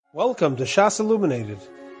Welcome to Shas Illuminated.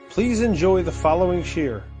 Please enjoy the following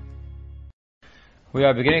shir. We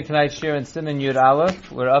are beginning tonight's shir in siman Yud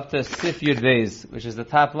Alef. We're up to Sif Yud Beis, which is the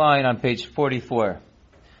top line on page 44.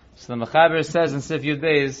 So the Mechaber says in Sif Yud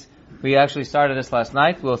Beis, we actually started this last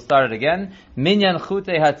night, we'll start it again. Minyan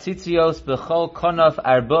chutei hatzitzios b'chol konof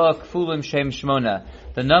arba kfulim shem shmona.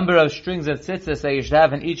 The number of strings of tzitzis that you should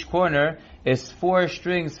have in each corner is 4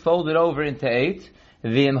 strings folded over into 8.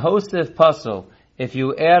 V'im hosif pasul. If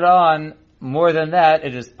you add on more than that,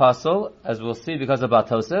 it is pasul, as we'll see because of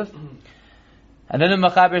Batosif. And then the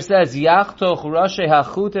Mechaber says, Yachtoch Rashe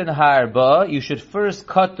Hachuten Harba, you should first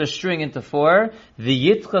cut the string into 4,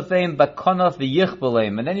 V'yitchafeim Bakonof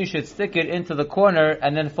V'yichbaleim, and then you should stick it into the corner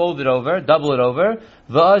and then fold it over, double it over,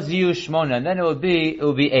 V'aziyu Shmona, and then it will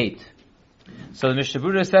be 8. So the Mishnah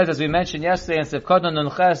Berurah says, as we mentioned yesterday in Sefkot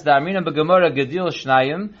Nun Ches, Da'armina B'Gemara Gedil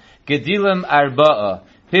Shnayim, Gedilim Arba'a,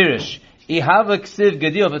 Pirish. Ihava ksiv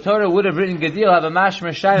gedil. If the Torah would have written gedil, have a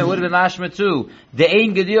mashma shtayim, it would have been mashma 2. The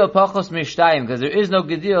ein gedil pachos mishtayim, because there is no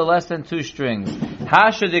gedil less than 2 strings.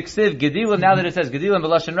 Hashad ksiv gedil. Now that it says gedil in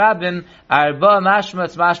B'lashon Rabbim, arba mashma,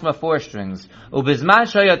 it's mashma 4 strings. Ubizman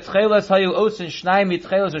shaya tchelas hayu osin shnayim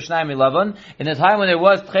mitchelas or shnayim milavan. In the time when there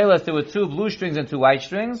was tchelas, there were 2 blue strings and 2 white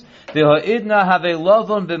strings. V'ha'idna have a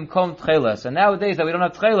lavon bimkom tchelas. And nowadays that we don't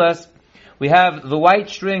have tchelas, we have the white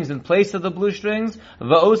strings in place of the blue strings.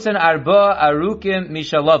 Va'osen arba arukim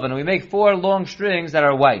mishalavan. We make 4 long strings that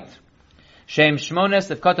are white. Shem shmones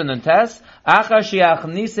of katan nuntes. Achar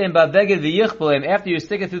shiachnisem baveged v'yichbaleim. After you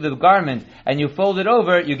stick it through the garment and you fold it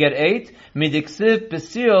over, you get 8. Midiksiv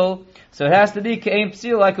pesil. So it has to be ke'em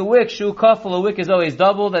pesil, like a wick. Shu kafel, a wick is always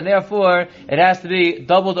doubled, and therefore it has to be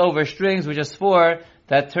doubled over strings, which is 4,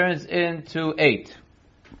 that turns into 8.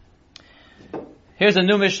 Here's a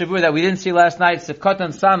new Mishnah Berurah that we didn't see last night.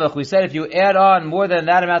 Sifkatan Samach. We said if you add on more than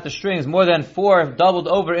that amount of strings, more than 4 doubled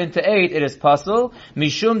over into 8, it is pasul.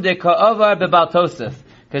 Mishum de ka'avar bebaltosif.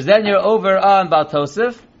 Because then you're over on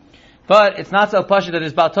baltosif. But it's not so pashut that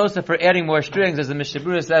there's baltosif for adding more strings, as the Mishnah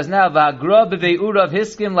Berurah says now. Va'gra b'vei'urav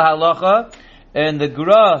hiskim lahalacha. And the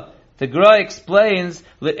Gra explains,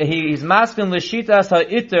 he's masking the shitas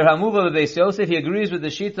ha'iter hamuva b'beis Yosef. He agrees with the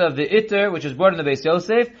shita of the iter, which is brought in the Beis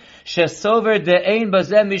Yosef. Shesover de'ein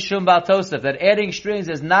bazem mishum baltosef. That adding strings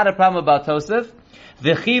is not a problem about baltosef.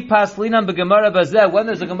 V'chi paslinam b'gemara bazeh. When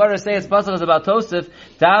does the Gemara say it's possible as about baltosef?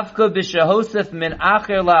 Davka b'shehosef min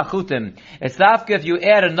acher la'achutim. It's davka if you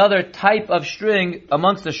add another type of string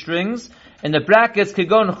amongst the strings. In the brackets,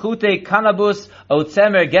 kigon chute cannabis,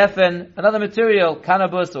 otzemer gefen, another material,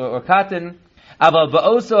 cannabis or cotton. Aval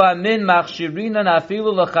ba'oso amin machshirinan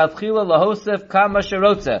afilu lachatchila lahosef kama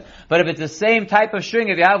sherotze. But if it's the same type of string,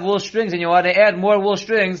 if you have wool strings and you want to add more wool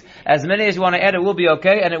strings, as many as you want to add, it will be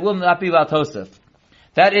okay, and it will not be baltosef.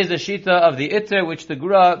 That is the shita of the iter, which the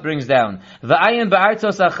Gra brings down. V'ayin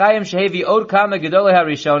ba'artzos achayim shehevi od kama gedolei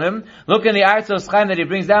harishonim. Look in the artzos chayim that he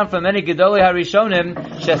brings down from many gedolei harishonim,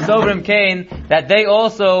 shesovrim kain, that they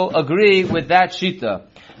also agree with that shita.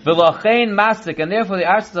 V'lochein masik, and therefore the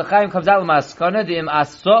artzos achayim comes out maskana dim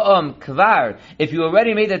aso'om kvar. If you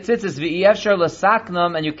already made the tzitzis v'iyefshar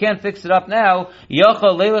l'saknam, and you can't fix it up now,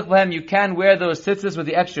 yochel leilech b'hem, you can wear those tzitzis with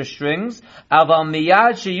the extra strings. Aval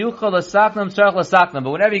miyad sheyuchel l'saknam tzarech l'saknam. But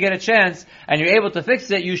whenever you get a chance and you're able to fix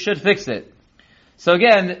it, you should fix it. So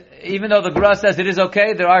again, even though the Gra says it is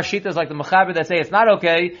okay, there are shitas like the Mechaber that say it's not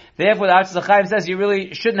okay. Therefore, the Artzos HaChaim says you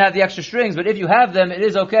really shouldn't have the extra strings, but if you have them, it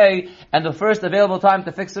is okay. And the first available time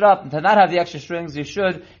to fix it up and to not have the extra strings, you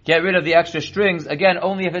should get rid of the extra strings. Again,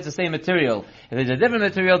 only if it's the same material. If it's a different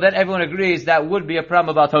material, then everyone agrees that would be a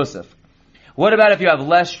problem about Tosef. What about if you have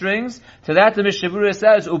less strings? To that the Mishnah Berurah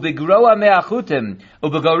says, Ubigroa me'achutim.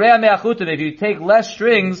 Ubigorea me'achutim. If you take less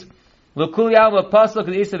strings, L'kuliyam pasul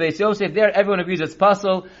k'leisa Beis Yosef. There, everyone agrees it's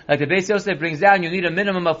pasul. Like the Beis Yosef brings down, you need a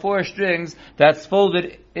minimum of 4 strings that's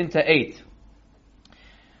folded into 8.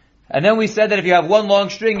 And then we said that if you have 1 long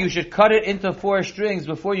string, you should cut it into 4 strings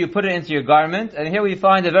before you put it into your garment. And here we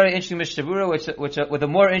find a very interesting Mishnah Berurah, which with a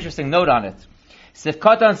more interesting note on it.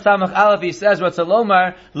 Sifkatan Samach Alef, he says,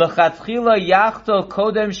 Ratzalomar, L'chatchila yachto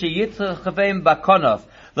kodem sheyitchafeim bakonof.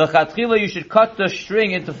 L'chatchila, you should cut the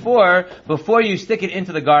string into 4 before you stick it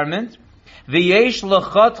into the garment. V'yesh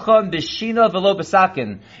l'chatcham b'shina v'lo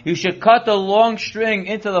b'sakin. You should cut the long string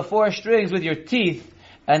into the 4 strings with your teeth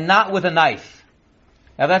and not with a knife.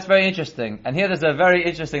 Now that's very interesting. And here there's a very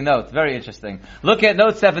interesting note. Very interesting. Look at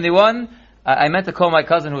note 71. I meant to call my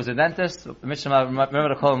cousin who's a dentist. Mishnah, remember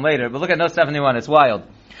to call him later. But look at note 71. It's wild.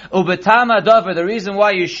 Ubetama davar. The reason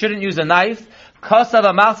why you shouldn't use a knife. Kosav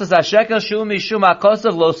amachsas hashekel shu mishum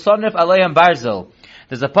hakosav lo sonif aleim barzel.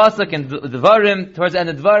 There's a pasuk in Dvarim, towards the end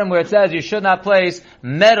of Dvarim, where it says you should not place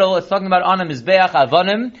metal. It's talking about on a mizbeach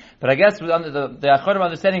avonim, but I guess under the Achonim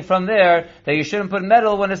understanding from there that you shouldn't put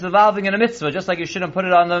metal when it's involving in a mitzvah, just like you shouldn't put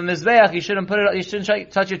it on the mizbeach. You shouldn't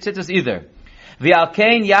touch your tzitzis either.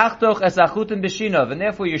 V'alkein yachtoch es achutim b'shinov, and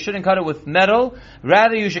therefore you shouldn't cut it with metal.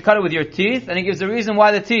 Rather, you should cut it with your teeth. And he gives the reason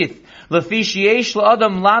why the teeth. Lefi sheyesh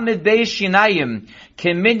la'adam lamed beis shinayim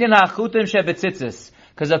keminyan hachutim shebetzitzis.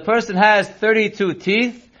 Because a person has 32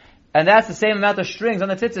 teeth, and that's the same amount of strings on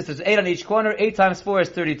the tzitzis. There's 8 on each corner. 8 times 4 is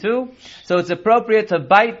 32. So it's appropriate to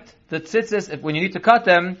bite the tzitzis when you need to cut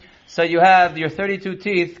them, so you have your 32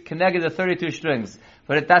 teeth connected to 32 strings.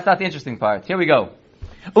 But that's not the interesting part. Here we go.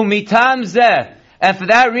 Umitam zeh. And for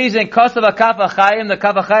that reason, Kosav HaKaf HaChaim, the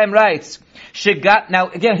Kaf HaChaim writes, now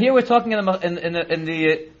again, here we're talking in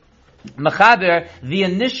the Mechaber, the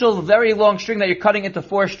initial very long string that you're cutting into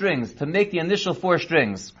 4 strings, to make the initial 4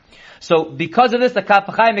 strings. So, because of this, the Kaf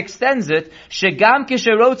HaChaim extends it, Shegam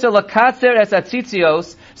kisherotze lakatzer es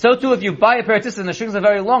atzitzios, so too if you buy a pair of tzitzis and the strings are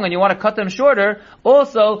very long and you want to cut them shorter,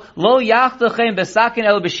 also, lo yachtachem besakin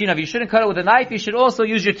el b'shinav, you shouldn't cut it with a knife, you should also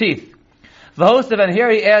use your teeth. V'hostav, and here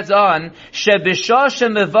he adds on, Shebishah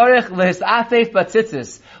shemevarech lehisatef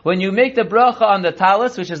batzitzis. When you make the bracha on the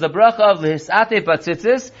talis, which is the bracha of lehisatef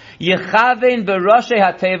batzitzis, yechavein beroshe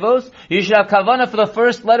hatevos, you should have kavanah for the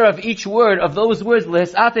first letter of each word of those words,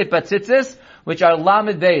 lehisatef batzitzis, which are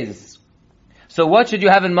lamed beis. So what should you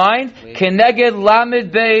have in mind? Keneged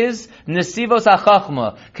lamed beis nesivos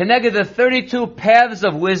hachachma. Keneged the 32 paths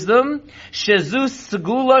of wisdom, shezus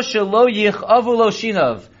segula shelo yichavu lo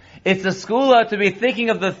shinav. It's a skula to be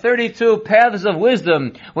thinking of the 32 paths of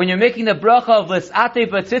wisdom when you're making the bracha of Lis'ate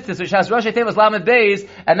Batzitzis, which has Rosh Tevas Lamed Beis,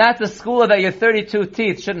 and that's the skula that your 32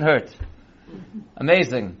 teeth shouldn't hurt.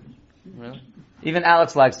 Amazing. Really? Even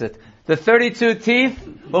Alex likes it. The 32 teeth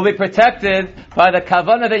will be protected by the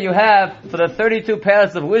kavanah that you have for the 32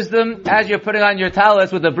 paths of wisdom as you're putting on your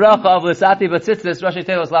talis with the bracha of Lis'ate Batzitzis, Rosh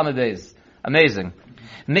Tevas Lamed Beis. Amazing.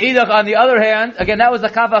 Neidach, on the other hand, again, that was the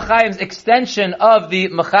Kaf HaChaim's extension of the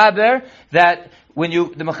Mechaber, that when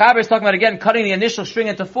the Mechaber is talking about, again, cutting the initial string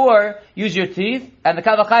into 4, use your teeth, and the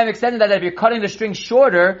Kaf HaChaim extended that if you're cutting the string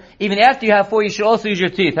shorter, even after you have 4, you should also use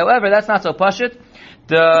your teeth. However, that's not so pashut.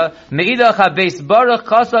 The Meidach HaBeis Baruch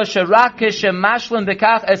Kasa Sherak Shemashlim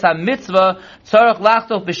Bekach Es HaMitzvah Tzarech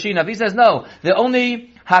Lachtoch B'Shinav. He says, no, the only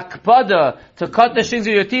hakpada to cut the strings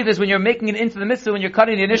with your teeth is when you're making it into the mitzvah, when you're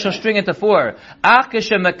cutting the initial string into 4. If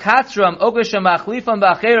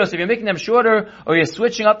you're making them shorter or you're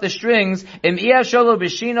switching up the strings,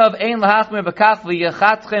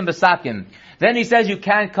 then he says you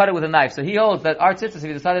can't cut it with a knife. So he holds that our tzitzis, if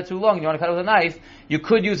you decided too long, you want to cut it with a knife, you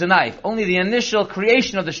could use a knife. Only the initial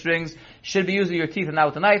creation of the strings should be used with your teeth and not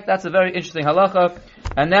with a knife. That's a very interesting halacha.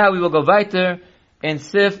 And now we will go weiter in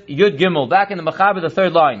Sif Yud Gimel, back in the Mechaber, the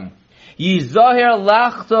 3rd line. Yizoher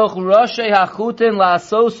lachtoch roshei hachutin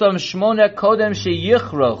la'asosam shmone kodem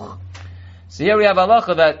sheyichroch. So here we have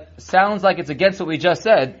halacha that sounds like it's against what we just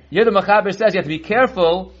said. Here the Mechaber says you have to be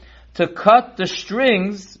careful to cut the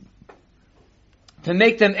strings to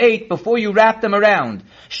make them 8 before you wrap them around.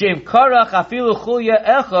 Shem karach afilu chulya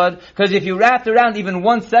echad, because if you wrapped around even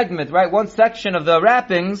one segment, right, one section of the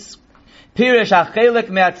wrappings, Pirish ha-chelek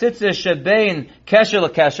me'atzitzis shebein kesher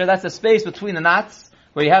l'kesher. That's the space between the knots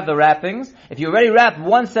where you have the wrappings. If you already wrapped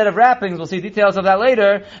one set of wrappings, we'll see details of that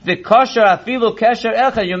later. The kosher afilu kesher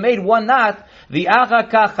echad. You made one knot. The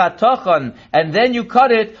achaka chatochon, and then you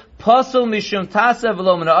cut it. Pasul mishum tasev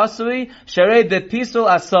v'lo menasui sharei bepisul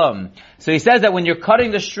asam. So he says that when you're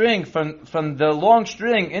cutting the string from the long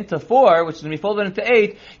string into 4, which is going to be folded into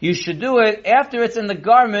 8, you should do it after it's in the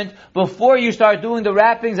garment, before you start doing the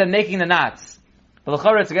wrappings and making the knots. But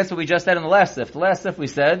l'chorah, it's against what we just said in the last sif. The last sif we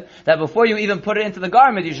said that before you even put it into the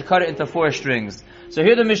garment, you should cut it into 4 strings. So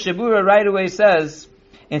here the Mishabura right away says,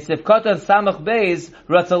 in Sifkatan Samach Beis,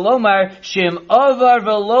 Ratzalomar, Shim Avar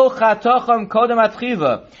Velo Chatocham Kodem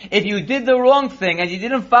Atchiva. If you did the wrong thing, and you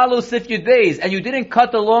didn't follow Sif Yud Beis, and you didn't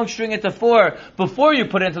cut the long string into 4 before you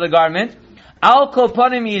put it into the garment, Al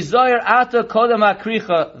Kopanim Yizoyer Ata Kodem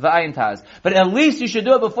Akricha V'ayin Taz. But at least you should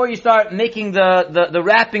do it before you start making the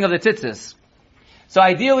wrapping of the tzitzis. So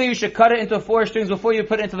ideally you should cut it into 4 strings before you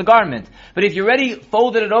put it into the garment. But if you already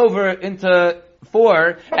folded it over into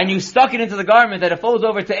 4, and you stuck it into the garment that it folds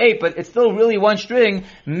over to 8, but it's still really one string,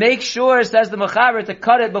 make sure, says the Mechaber, to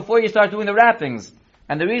cut it before you start doing the wrappings.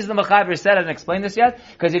 And the reason the Mechaber said, I didn't explain this yet,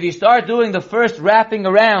 because if you start doing the first wrapping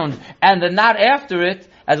around, and the knot after it,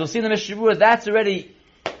 as we'll see in the Mishabura, that's already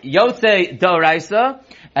Yotze D'Oraisa,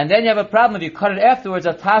 and then you have a problem if you cut it afterwards,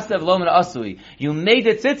 a Tasev Lo Min Asui. You made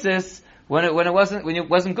the tzitzis when it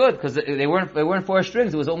wasn't good, because they weren't 4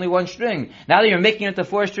 strings, it was only 1 string. Now that you're making it to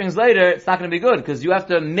 4 strings later, it's not going to be good, because you have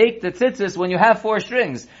to make the tzitzis when you have 4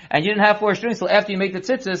 strings. And you didn't have 4 strings till after you make the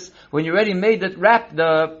tzitzis, when you already made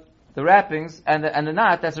the wrappings and the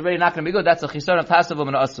knot, that's already not going to be good. That's a chisar of tasavum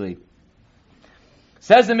and asui.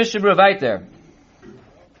 Says the Mishnah Berurah weiter.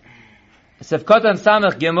 Sefkatan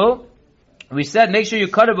samach gimel. We said make sure you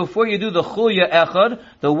cut it before you do the chulya echad,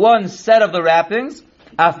 the one set of the wrappings.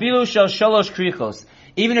 Afilu shel shalosh krichos.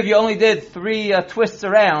 Even if you only did 3 twists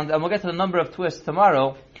around, and we'll get to the number of twists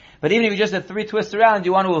tomorrow, but even if you just did 3 twists around,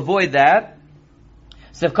 you want to avoid that.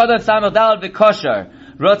 Sefkatan samach dalad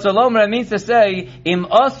v'kosher. Ratzalomra means to say, im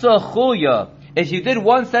asa chulya. If you did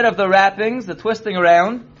 1 set of the wrappings, the twisting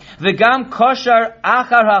around, v'gam kosher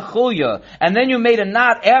achar hachulya, and then you made a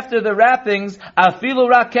knot after the wrappings, afilu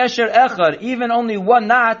rak kesher echad, even only 1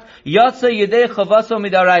 knot, yotze yedei chavaso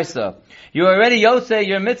midaraisa. You already yotze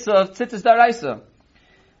your mitzvah of tzitzis daraisa.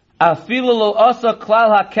 Afilu lo asa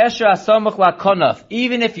klal hakesher asamach lakonaf.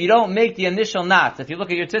 Even if you don't make the initial knot, if you look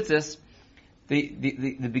at your tzitzis,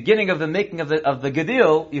 the beginning of the making of the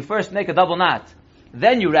gedil, you first make a double knot.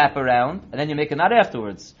 Then you wrap around, and then you make a knot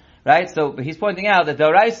afterwards. Right? So, but he's pointing out that the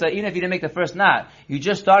daraisa, even if you didn't make the first knot, you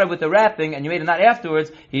just started with the wrapping, and you made a knot afterwards,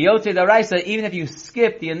 you yotze daraisa, even if you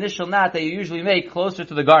skip the initial knot that you usually make closer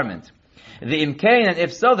to the garment. The imkain, and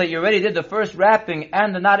if so, that you already did the first wrapping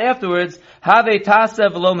and the knot afterwards, have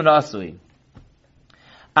tasev lo min asui.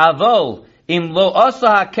 Avol, im lo asa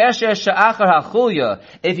hakesher she'achar hachulya,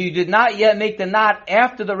 if you did not yet make the knot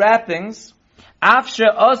after the wrappings, afshe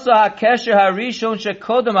asa hakesher harishon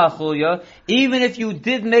shekodem hachulya, even if you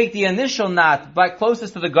did make the initial knot by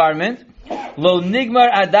closest to the garment, lo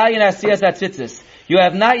nigmar adayin asiyas hatzitzis, you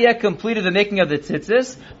have not yet completed the making of the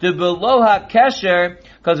tzitzis, the below hakesher,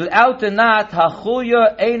 because without the knot,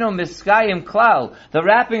 hachulya eino miskayim klal, the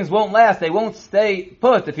wrappings won't last, they won't stay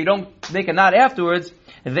put if you don't make a knot afterwards.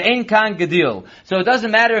 The ein kan gedil. So it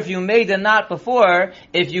doesn't matter if you made the knot before,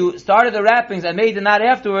 if you started the wrappings and made the knot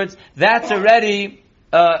afterwards, that's already,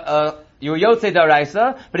 your yotze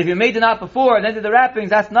daraisa. But if you made the knot before and then did the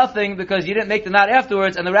wrappings, that's nothing because you didn't make the knot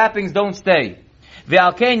afterwards and the wrappings don't stay.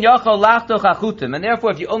 Ve'alkein yochol lachtoch achutim. And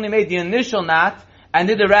therefore if you only made the initial knot and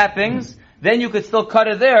did the wrappings, then you could still cut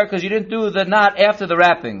it there because you didn't do the knot after the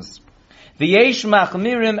wrappings. V'yesh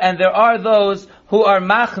machmirim, and there are those who are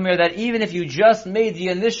machmir, that even if you just made the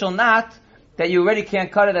initial knot, that you already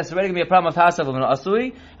can't cut it, that's already going to be a problem of hasav and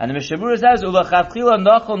asui. And the Mishnah Berurah says, ulachatchila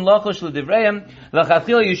nachon lachosh l'divrayim,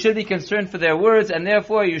 lachatchila you should be concerned for their words, and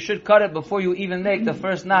therefore you should cut it before you even make the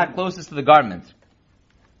first knot closest to the garment.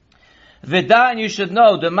 V'da, and you should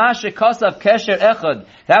know, the mashe kosav kesher echad,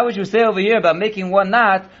 that which we say over here about making 1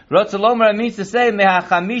 knot, Ratzalomra means to say,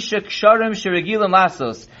 mehachamisha ksharim sheregilim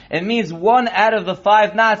lasos. It means 1 out of the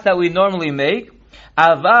 5 knots that we normally make.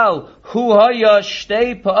 Aval hu haya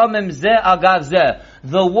shtei pa'amim zeh agav zeh.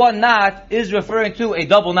 The 1 knot is referring to a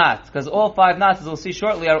double knot, because all 5 knots, as we'll see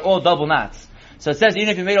shortly, are all double knots. So it says, even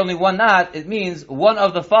if you made only 1 knot, it means 1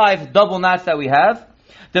 of the 5 double knots that we have.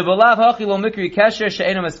 Because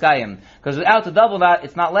without the double knot,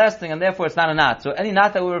 it's not lasting, and therefore it's not a knot. So any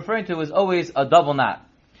knot that we're referring to is always a double knot.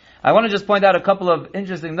 I want to just point out a couple of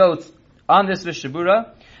interesting notes on this Mishnah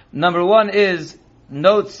Berurah. Number 1 is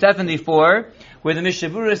note 74, where the Mishnah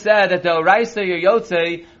Berurah said that the oraisa your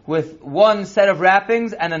yotze with 1 set of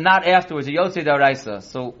wrappings and a knot afterwards, a yotze the oraisa.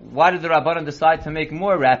 So why did the Rabbanan decide to make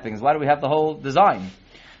more wrappings? Why do we have the whole design?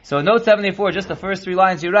 So in note 74, just the first 3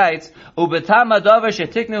 lines he writes, Ubetam adavar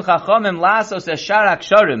shetiknu chachamim lasos eshar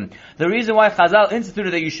haksharim. The reason why Chazal instituted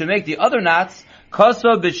that you should make the other knots,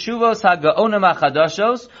 koso b'shuvos hagaonim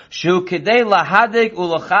achadashos, shu kedei lahadek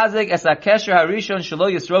ulachazek es hakesher harishon shelo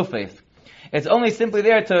yisrofef. It's only simply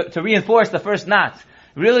there to reinforce the first knot.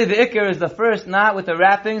 Really the ikar is the first knot with the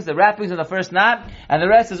wrappings in the first knot, and the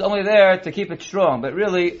rest is only there to keep it strong. But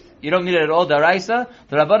really, you don't need it at all, daraisa.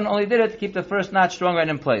 The Rabbanan only did it to keep the first knot stronger and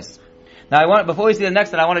in place. Now before we see the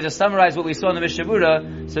next one, I want to just summarize what we saw in the Mishnah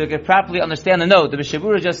Berurah, so we can properly understand the note. The Mishnah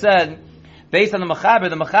Berurah just said, based on the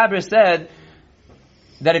Mechaber said,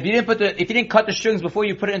 that if you didn't cut the strings before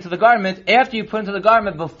you put it into the garment, after you put it into the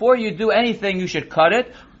garment, before you do anything, you should cut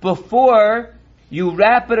it, before you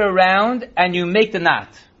wrap it around and you make the knot.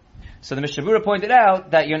 So the Mishnah Berurah pointed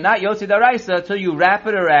out that you're not yotze daraisa until you wrap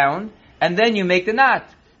it around and then you make the knot.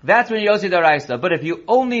 That's when you're yotze daraisa. But if you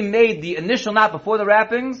only made the initial knot before the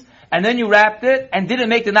wrappings and then you wrapped it and didn't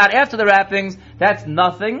make the knot after the wrappings, that's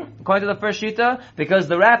nothing, according to the first shita, because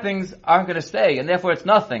the wrappings aren't going to stay, and therefore it's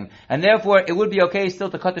nothing. And therefore it would be okay still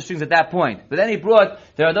to cut the strings at that point. But then he brought,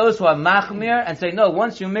 there are those who are machmir and say, no,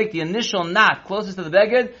 once you make the initial knot closest to the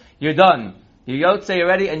beged, you're done. You yotze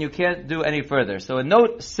already, and you can't do any further. So in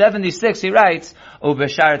note 76, he writes,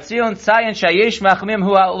 "Ubeshar Tzion tzayin shayesh machmim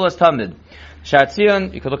hu ha'ulas tamid." Shar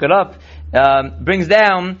Tzion, you can look it up, brings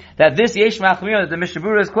down that this yesh machmim that the Mishnah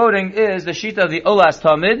Berurah is quoting is the shita of the Ulas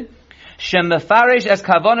Tamid. Shem mefarish as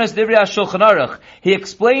kavanos divrei Shulchan Aruch. He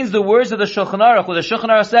explains the words of the Shulchan Aruch, where the Shulchan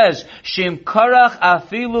Aruch says, Shem karach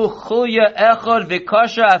afilu chulya echad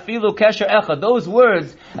v'kasher afilu kesher echad. Those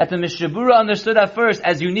words that the Mishnah Berurah understood at first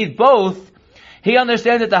as you need both, he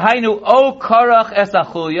understands that the hainu o karach es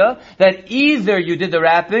achulya, that either you did the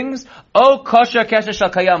wrappings, o kasher kesher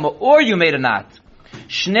shal kayama, or you made a knot.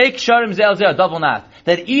 Shnei ksharim zel zel, double knot.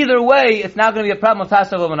 That either way, it's not going to be a problem of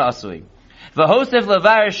tasav and asui. V'hosef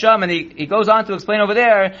levar sham, and he goes on to explain over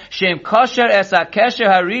there, shem kasher es kesher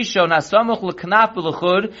harisho nasamuch l'knaf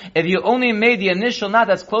v'luchud, if you only made the initial knot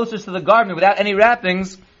that's closest to the garment without any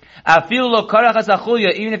wrappings, afilu lo karach es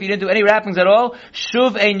achulya, even if you didn't do any wrappings at all,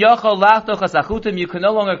 shuv ein yochol lachtoch es achutim, you can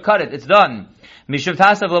no longer cut it, it's done. Mishuv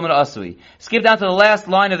tasav lo min asui. Skip down to the last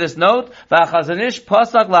line of this note. V'achazanish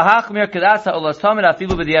pasak lahachmir kedas ha'olas tamid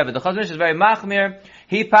afilu b'diavad. The Chazanish is very machmir.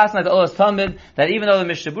 He passed like the olas tamid that even though the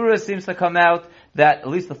Mishnah Berurah seems to come out that at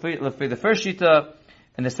least the first shita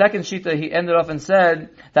and the second shita he ended off and said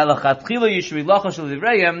that lachatchila you should be lachos shel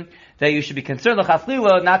divrayim, that you should be concerned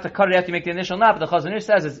lachatchila not to cut it after you make the initial knot. But the Chazanish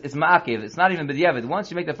says it's ma'akiv. It's not even b'diavad.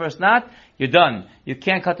 Once you make the first knot, you're done. You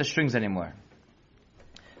can't cut the strings anymore.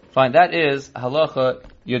 Fine, that is halacha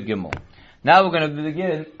yud gimel. Now we're going to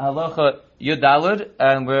begin halacha yud daled,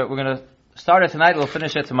 and we're going to start it tonight. We'll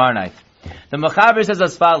finish it tomorrow night. The Mechaber says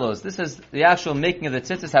as follows. This is the actual making of the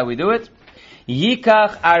tzitzis, how we do it.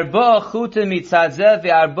 Yikach arba chutim mitzadzeh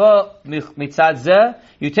ve'arba mitzadzeh.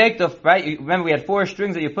 You take the, right, remember we had 4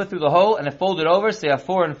 strings that you put through the hole and it folded over, so you have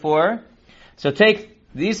 4 and 4. So take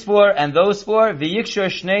these 4 and those 4, v'yikshur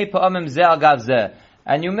shnei pa'amim zeh al gav zeh.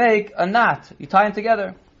 And you make a knot. You tie them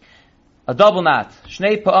together. A double knot.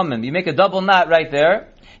 Shnei pa'amim. You make a double knot right there.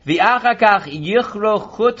 V'achakach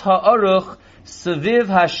yichro chut ha'aruch Saviv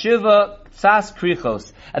hashiva tzas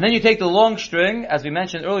krichos. And then you take the long string, as we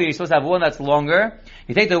mentioned earlier, you're supposed to have one that's longer.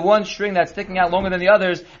 You take the one string that's sticking out longer than the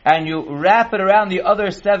others, and you wrap it around the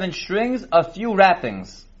other 7 strings, a few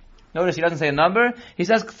wrappings. Notice he doesn't say a number. He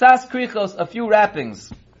says tzas krichos, a few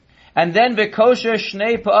wrappings. And then v'kosher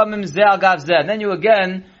shnei pa'amim zeh al gav zeh. And then you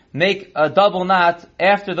again make a double knot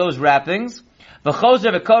after those wrappings.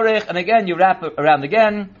 V'chozer v'korech, and again you wrap it around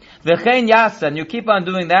again. V'chein yasan, you keep on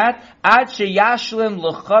doing that. Ad sheyashlim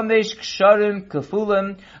l'chamesh ksharim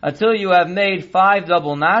kefulim, until you have made 5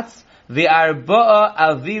 double knots. V'arba'a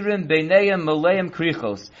avirim beineim maleim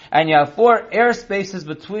krichos, and you have 4 air spaces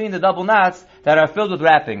between the double knots that are filled with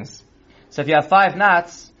wrappings. So if you have 5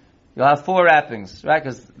 knots, you'll have 4 wrappings, right?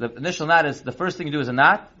 Because the initial knot is, the first thing you do is a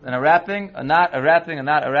knot, then a wrapping, a knot, a wrapping, a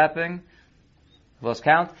knot, a wrapping. Lost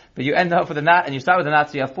count. But you end up with a knot, and you start with a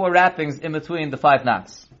knot, so you have 4 wrappings in between the 5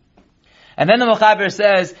 knots. And then the Mechaber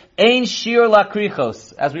says, Ein shir la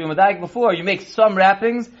krichos. As we were medayik before, you make some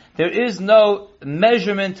wrappings. There is no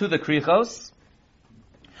measurement to the krichos.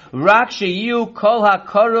 Rak sheyu kol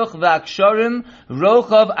hakaruch v'aksharim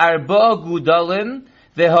rochav arba gudalim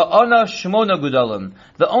v'ha'ona shmona gudalim.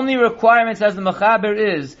 The only requirement, says the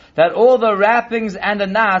Mechaber, is that all the wrappings and the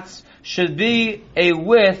knots should be a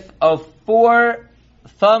width of 4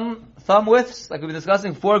 thumb widths, like we've been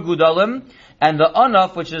discussing, 4 gudalim, and the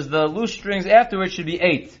anaf, which is the loose strings afterwards, should be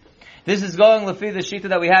 8. This is going lefi the shita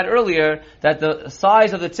that we had earlier, that the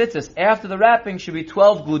size of the tzitzis after the wrapping should be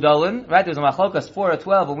 12 gudalim, right? There was a machlokas 4 or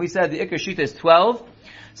 12, and we said the ikar shita is 12.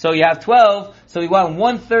 So you have 12, so you want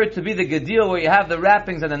 1/3 to be the gedil, where you have the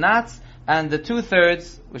wrappings and the knots, and the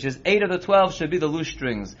 2/3, which is 8 of the 12, should be the loose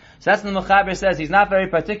strings. So that's what the Mechaber says. He's not very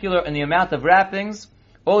particular in the amount of wrappings.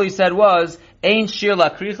 All he said was, Ein shir la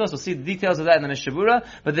krichos. We'll see the details of that in the Mishnah Berurah.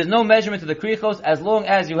 But there's no measurement to the krichos as long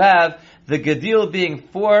as you have the gedil being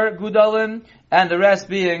 4 gudalim and the rest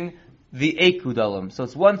being the 8 gudalim. So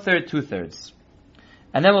it's 1/3, 2/3.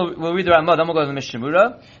 And then we'll read the Ramah. Then we'll go to the Mishnah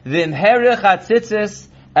Berurah. V'imherech ha-tzitzis,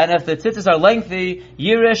 and if the tzitzis are lengthy,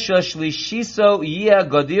 yiresh shlishiso yia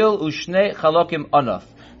gadil ushnei chalokim anaf.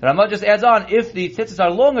 The Ramah just adds on, if the tzitzis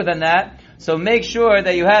are longer than that, so make sure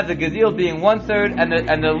that you have the gedil being 1/3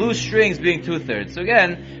 and the loose strings being 2/3. So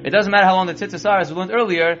again, it doesn't matter how long the tzitzis are, as we learned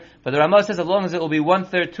earlier, but the Ramah says as long as it will be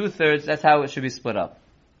 1/3, 2/3, that's how it should be split up.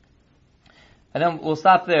 And then we'll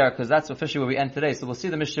stop there, because that's officially where we end today. So we'll see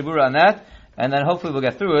the Mishnah Berurah on that, and then hopefully we'll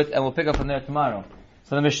get through it, and we'll pick up from there tomorrow.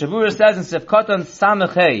 So the Mishnah Berurah says in Sefkatan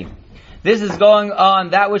Samechei, This is going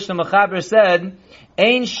on that which the Mechaber said,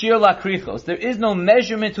 Ein shir lakrichos. There is no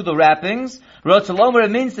measurement to the wrappings. Rotzalomer,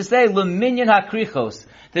 it means to say, Luminyan hakrichos.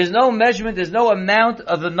 There's no measurement, there's no amount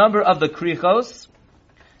of the number of the krichos.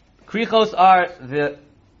 Krichos are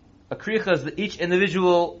each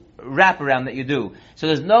individual wraparound that you do. So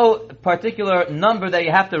there's no particular number that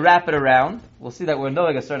you have to wrap it around. We'll see that we're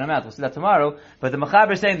knowing a certain amount. We'll see that tomorrow. But the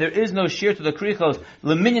Mechaber is saying there is no shear to the krichos,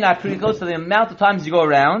 Luminyan hakrichos, so the amount of times you go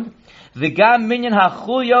around. V'gam minyan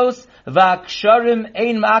hachulyos v'aksharim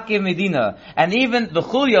ein ma'akev medina. And even the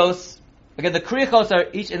chulyos, again, the krichos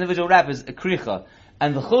are each individual wrap is a kricha.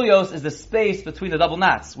 And the chulyos is the space between the double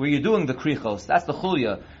knots, where you're doing the krichos. That's the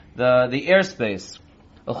chulya, the airspace.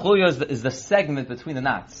 A chulya is the segment between the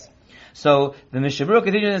knots. So the Mishabura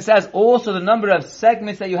continues and says, also the number of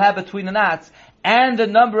segments that you have between the knots, and the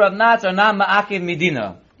number of knots are not ma'akev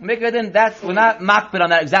medina. We're not makbid on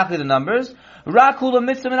that, exactly the numbers. Rakula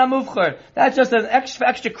mitzvah min hamuvchar. That's just an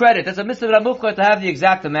extra credit. That's a mitzvah min hamuvchar to have the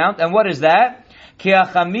exact amount. And what is that? Ki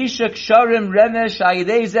hachamisha ksharim remesh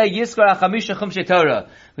ayidei zeh yiskar hachamisha chumshei Torah.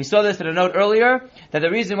 We saw this in a note earlier, that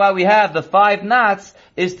the reason why we have the 5 knots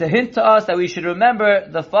is to hint to us that we should remember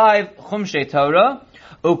the 5 chumshei Torah.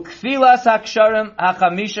 Ukfilas haksharim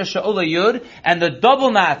hachamisha sha'ula yud. And the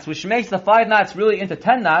double knots, which makes the 5 knots really into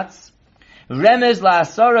 10 knots. Remez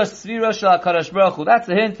la'asara sviros shel HaKadosh Baruch Hu. That's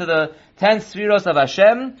a hint to the 10 sviros of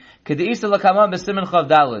Hashem. K'de'isa l'kamam b'siman chav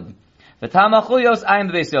dalid. V'tam hachuyos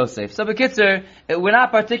ayim b'beis Yosef. So b'kitzer, we're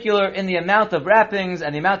not particular in the amount of wrappings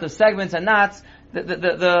and the amount of segments and knots.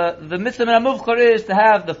 The mitzvah min hamuvchar is to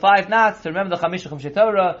have the 5 knots, to remember the chamisha chumshei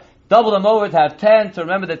Torah, double them over to have 10, to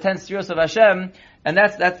remember the 10 sviros of Hashem. And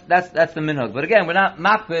that's the minhag. But again, we're not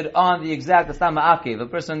makbid on the exact, that's not ma'akev. A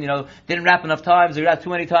person, didn't wrap enough times, or you wrap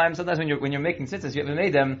too many times. Sometimes when you're making tzitzis, you haven't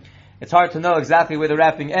made them, it's hard to know exactly where the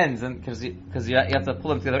wrapping ends, and because you have to pull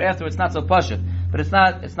them together afterwards. It's not so pashut. But it's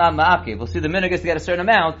not ma'akev. We'll see the minhag is to get a certain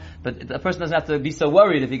amount, but the person doesn't have to be so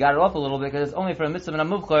worried if he got it off a little bit, because it's only for a mitzvah and a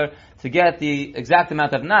muvchar to get the exact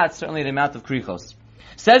amount of knots, certainly the amount of krichos.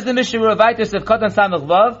 Says the Mishnah Ravaitis of Katan Samach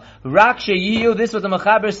Vav, Rak Sheyiyu, this was the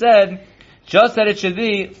Mechaber said, just that it should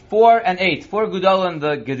be 4 and 8. 4 Gudalim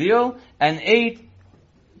the Gedil, and 8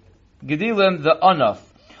 Gedilim the Anaf.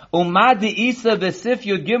 Umadi Isa Besif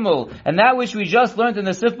Yud Gimel, and that which we just learned in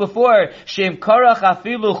the Sif before, Shem Karach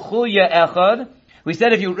Afilu Chulya Echad. We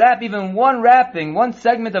said if you wrap even one wrapping, one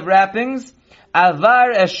segment of wrappings,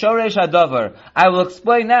 Avar Eshoresh Hadavar. I will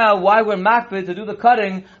explain now why we're makbid to do the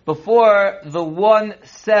cutting before the one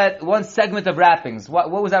segment of wrappings. What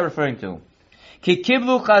was that referring to? Ki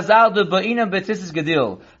kiblu Chazal de ba'inam b'tzitzis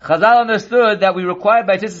gedil. Chazal understood that we require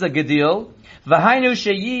by tzitzis a gedil. V'hainu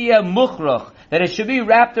sheyiyeh muchrach. That it should be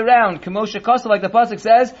wrapped around. K'moshe Kosa, like the pasuk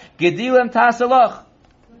says, gedilem tasalach.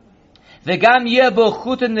 V'gam yeh bo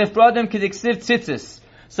chutin nifradim k'diksiv tzitzis.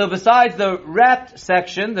 So besides the wrapped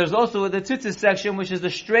section, there's also the tzitzis section, which is the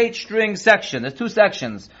straight string section. There's 2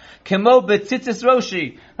 sections. Kemo b'tzitzis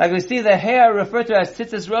roshi. Like we see the hair referred to as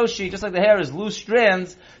tzitzis roshi, just like the hair is loose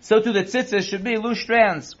strands, so too the tzitzis should be loose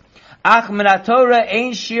strands. Ach minatora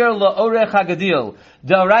ein shir la'orech hagadil.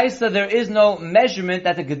 The Oraisa, there is no measurement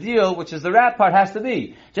that the gadil, which is the wrap part, has to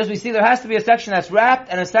be. Just we see there has to be a section that's wrapped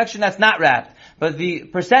and a section that's not wrapped. But the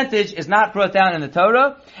percentage is not brought down in the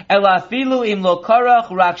Torah. Elafilu im lo karach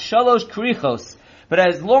rak shalosh krichos. But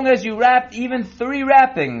as long as you wrapped even 3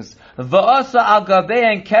 wrappings, va'asa al gabei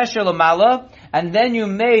and kesher lamala, and then you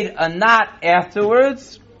made a knot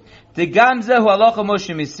afterwards, the gamzeh hu halacha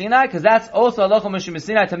Moshe Sinai, because that's also halacha Moshe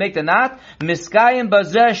Sinai to make the knot. Miskayim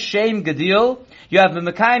bazeh shem gadil. You have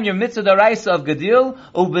b'mekayim your mitzvah daraisa of gadil,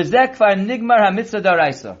 ubezeh kfar nigmar ha mitzvah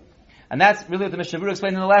daraisa. And that's really what the Mishnah Berurah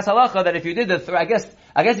explained in the last halacha, that if you did I guess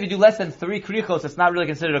if you do less than 3 krichos, it's not really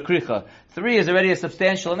considered a kricha. 3 is already a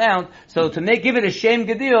substantial amount, so to give it a shem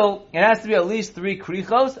gadil, it has to be at least 3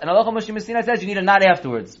 krichos, and halacha Moshe Sinai says you need a knot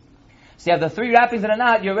afterwards. So you have the 3 wrappings and a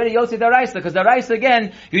knot, you're already yotzi daraisa, because daraisa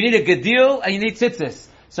again, you need a gadil and you need tzitzis.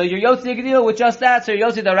 So you're yotzi gadil with just that, so you're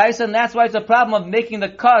yotzi daraisa, and that's why it's a problem of making the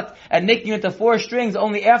cut and making it into 4 strings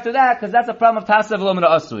only after that, because that's a problem of tasav v'lo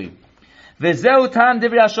asui. V'zeu tam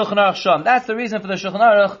divrei HaShulchan Aruch Sham. That's the reason for the Shulchan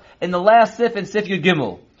Aruch in the last sif in Sif Yud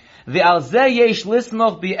Gimel. V'al zeh yesh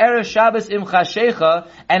lismoch bi'erev Shabbos im chashecha,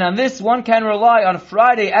 and on this one can rely on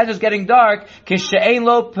Friday as it's getting dark, kishe'ein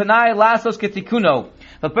lo panai lasos ketikuno.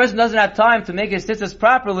 If a person doesn't have time to make his tzitzis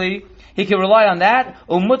properly, he can rely on that.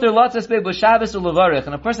 Umuter latzas be b'Shabbos ulevarich,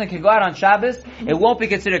 and a person can go out on Shabbos. It won't be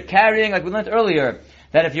considered carrying, like we learned earlier,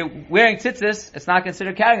 that if you're wearing tzitzis, it's not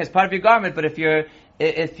considered carrying. It's part of your garment. But if you're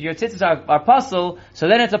if your tzitzis are puzzle, so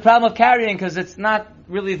then it's a problem of carrying because it's not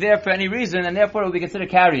really there for any reason, and therefore it will be considered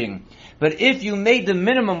carrying. But if you made the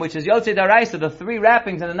minimum, which is Yotzei Daraisa, the 3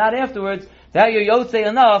 wrappings and the knot afterwards, that you're Yotzei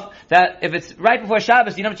enough that if it's right before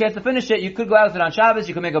Shabbos, you don't have a chance to finish it, you could go out with it on Shabbos,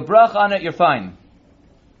 you could make a brach on it, you're fine.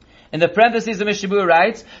 In the parentheses, the Mishabur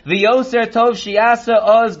writes, "V'yoser tov shiasa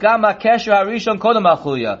oz gama kesher harishon kodem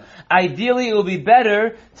achulya." Ideally, it will be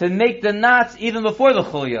better to make the knots even before the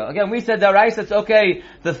chulya. Again, we said daraisa, it's okay,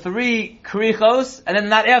 the 3 krichos, and then the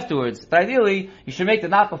knot afterwards. But ideally, you should make the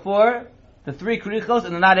knot before, the 3 krichos,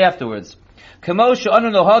 and the knot afterwards. Kamo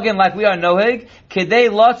she'anu nohagin, like we are noheg, kedei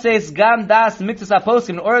lotzeis gam das miktas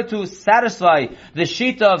haposkim, in order to satisfy the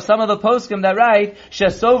shita of some of the poskim that write,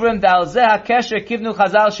 shesovrim dal zeh hakesher kivnu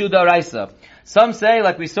chazal shu daraisa. Some say,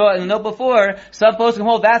 like we saw in the note before, some poskim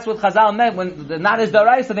hold that's what Chazal meant when the knot is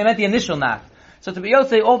daraisa, they meant the initial knot. So to be able to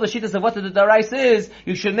say all the shitas of what the daraisa is,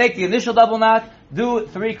 you should make the initial double knot, do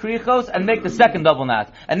 3 krichos, and make the second double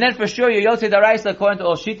knot. And then for sure you're Yotzei daraisa according to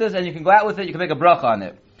all shitas, and you can go out with it, you can make a bracha on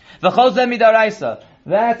it. V'chol zeh midaraisa.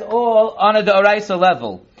 That's all on a daraisa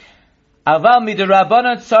level. Aval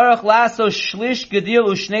midarabanan tzarach laso shlish gedil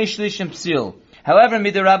ushnei shlishim psil. However,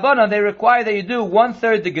 midarabanan they require that you do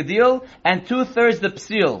 1/3 the gedil and 2/3 the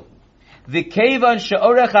psil. The kevan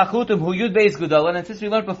she'orech achutum hu yud beis gudalan. And since we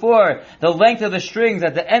learned before, the length of the strings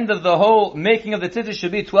at the end of the whole making of the tzitzis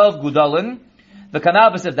should be 12 gudalan. The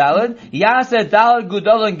kanabas of dalad. Yaseh dalad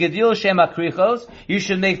gudalan gedil shem akrichos. You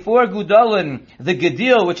should make 4 gudalan the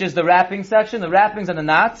gedil, which is the wrapping section, the wrappings and the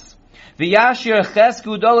knots. V'yashir ches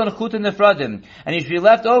gudalan chutin nefradim. And you should be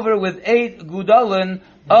left over with 8 gudalan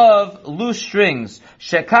of loose strings.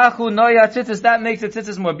 Shekachu noya tzitzis. That makes the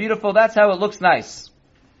tzitzis more beautiful. That's how it looks nice.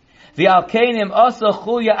 V'alkenim also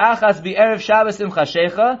chulya achas bi-erev Shabbos im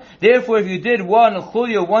chashecha. Therefore, if you did one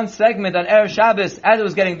chulya, one segment on erev Shabbos as it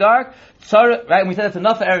was getting dark, right? And we said it's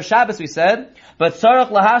enough for erev Shabbos. We said, but tzarach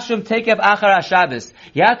lahashim tekef achar Shabbos.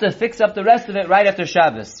 You have to fix up the rest of it right after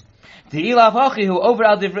Shabbos. Te'ilav hachi hu over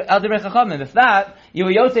al divrei chachamim. If not, you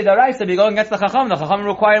were Yotzei daraisa, be going against the chacham. The chacham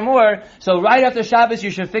require more. So right after Shabbos, you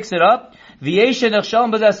should fix it up. V'yeshe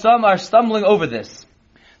nechshalom b'zeh, some are stumbling over this.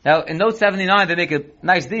 Now, in note 79, they make a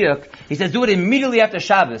nice diuk. He says, do it immediately after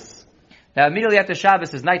Shabbos. Now, immediately after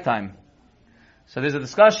Shabbos is nighttime. So there's a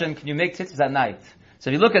discussion, can you make tzitzis at night? So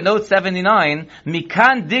if you look at note 79,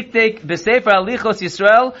 Mikan diktek b'sefer Hilchos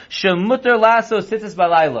Yisrael, shemuter laso tzitzis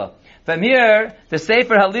balayla. From here, the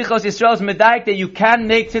sefer Hilchos Yisrael is medayik that you can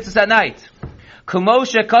make tzitzis at night.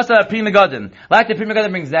 Kumoshe kosa Pri Megadim. Like the Pri Megadim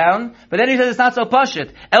brings down, but then he says it's not so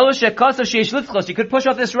pashit. Eloshe kosa sheish litzchos. You could push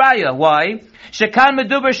off this raya. Why? Shekan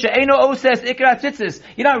meduber she'eno oses ikra tzitzis.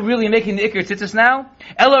 You're not really making the ikra tzitzis now.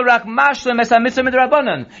 Elo rak mashlem es ha-mitzvah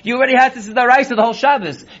midrabanan. You already had tzitzis daraisa the whole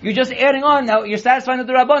Shabbos. You're just adding on. Now you're satisfying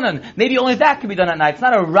the darabanan. Maybe only that can be done at night. It's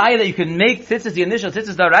not a raya that you can make tzitzis, the initial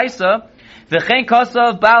tzitzis daraisa. V'chein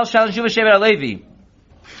kosa baal shal shuva shever alevi.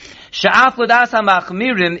 Sha'af l'das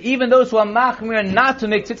ha-machmirim, even those who are machmir not to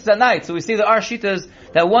make tzitzis at night. So we see there are shitas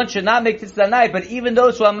that one should not make tzitzis at night, but even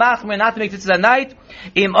those who are machmir not to make tzitzis at night,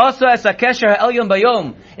 im also as ha-kesher ha'elyon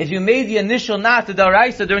bayom. If you made the initial knot to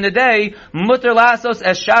daraisa during the day, mutter lasos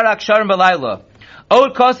as sharak sharim balayla.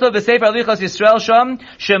 Od koso b'sefer Hilchos Yisrael sham,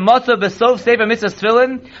 shemotzo b'sof sefer mitzvah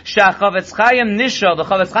tefillin, sha'chavetz chayim nishal. The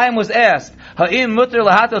chavetz chayim was asked, ha'im mutter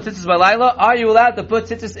lahato tzitzis balayla, are you allowed to put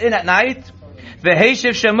tzitzis in at night? The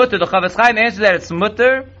Heishiv Shemutter, the Chavetz Chaim answers that it's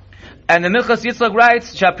mutter, and the Hilchos Yitzchak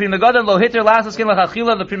writes, Sha Pri Megadim lo hitter lasas kin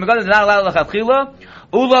lachatchila, the Pri Megadim did not allow lachatchila,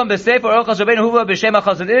 Ulam b'sefer Orchos Rabbeinu Huva b'shem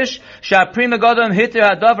HaChazon Ish, Sha Pri Megadim hitter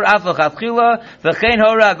hadavar af lachatchila, v'chein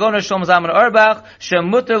hora agona Shlomo Zalman Auerbach,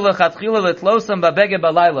 Shemutter lachatchila litlosam babege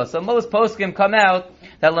balayla. So most poskim come out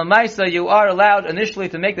that Lamaisa, you are allowed initially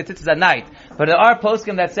to make the tzitzis at night. But there are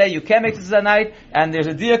poskim that say you can make tzitzis at night, and there's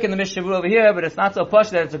a diuk in the Mishnah over here, but it's not so push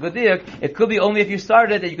that it's a good diuk. It could be only if you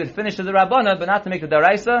started that you could finish to the Rabbana, but not to make the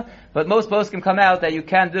Daraisa. But most poskim come out that you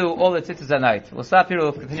can do all the tzitzis at night. We'll stop here,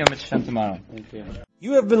 we'll continue with Mishnah tomorrow. Thank you.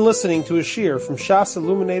 You have been listening to a shiur from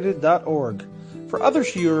shasilluminated.org. For other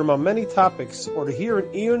shiurim on many topics, or to hear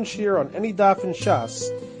an Iyun shiur on any daf in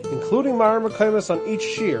Shas, including Mara Mekaymas on each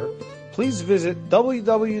shiur, please visit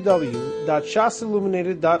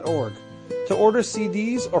www.shasilluminated.org. To order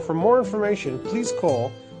CDs or for more information, please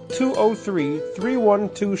call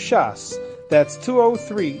 203-312-SHAS. That's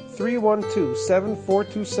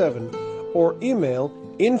 203-312-7427, or email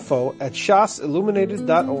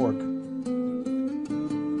info@shasilluminated.org.